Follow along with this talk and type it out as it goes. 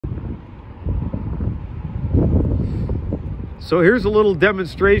So here's a little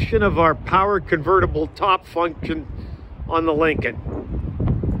demonstration of our powered convertible top function on the Lincoln.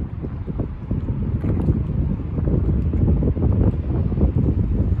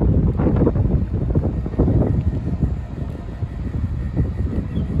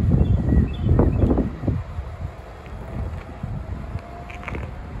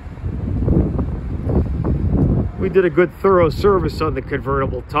 We did a good thorough service on the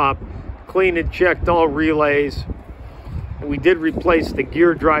convertible top, cleaned and checked all relays. We did replace the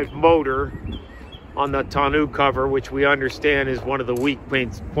gear drive motor on the tonneau cover, which we understand is one of the weak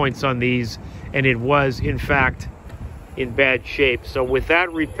points on these, and it was in fact in bad shape. So with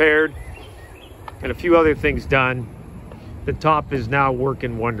that repaired and a few other things done, the top is now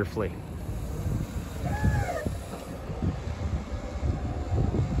working wonderfully.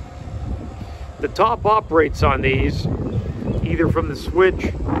 The top operates on these either from the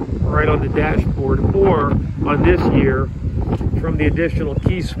switch right on the dashboard or on this year from the additional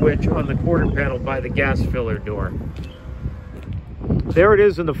key switch on the quarter panel by the gas filler door. There it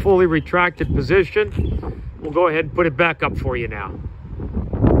is in the fully retracted position. We'll go ahead and put it back up for you now.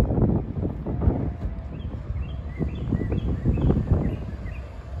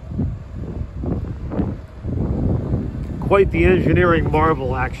 Quite the engineering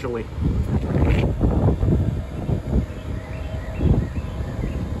marvel, actually.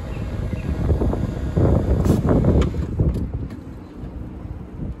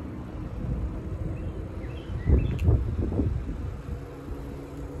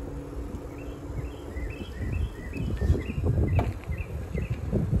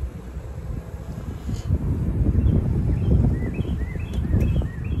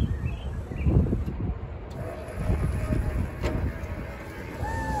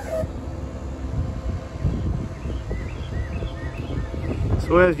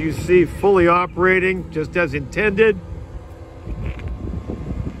 So as you see, fully operating just as intended.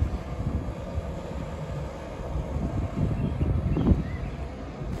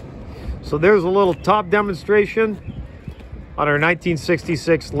 So there's a little top demonstration on our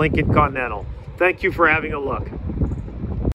 1966 Lincoln Continental. Thank you for having a look.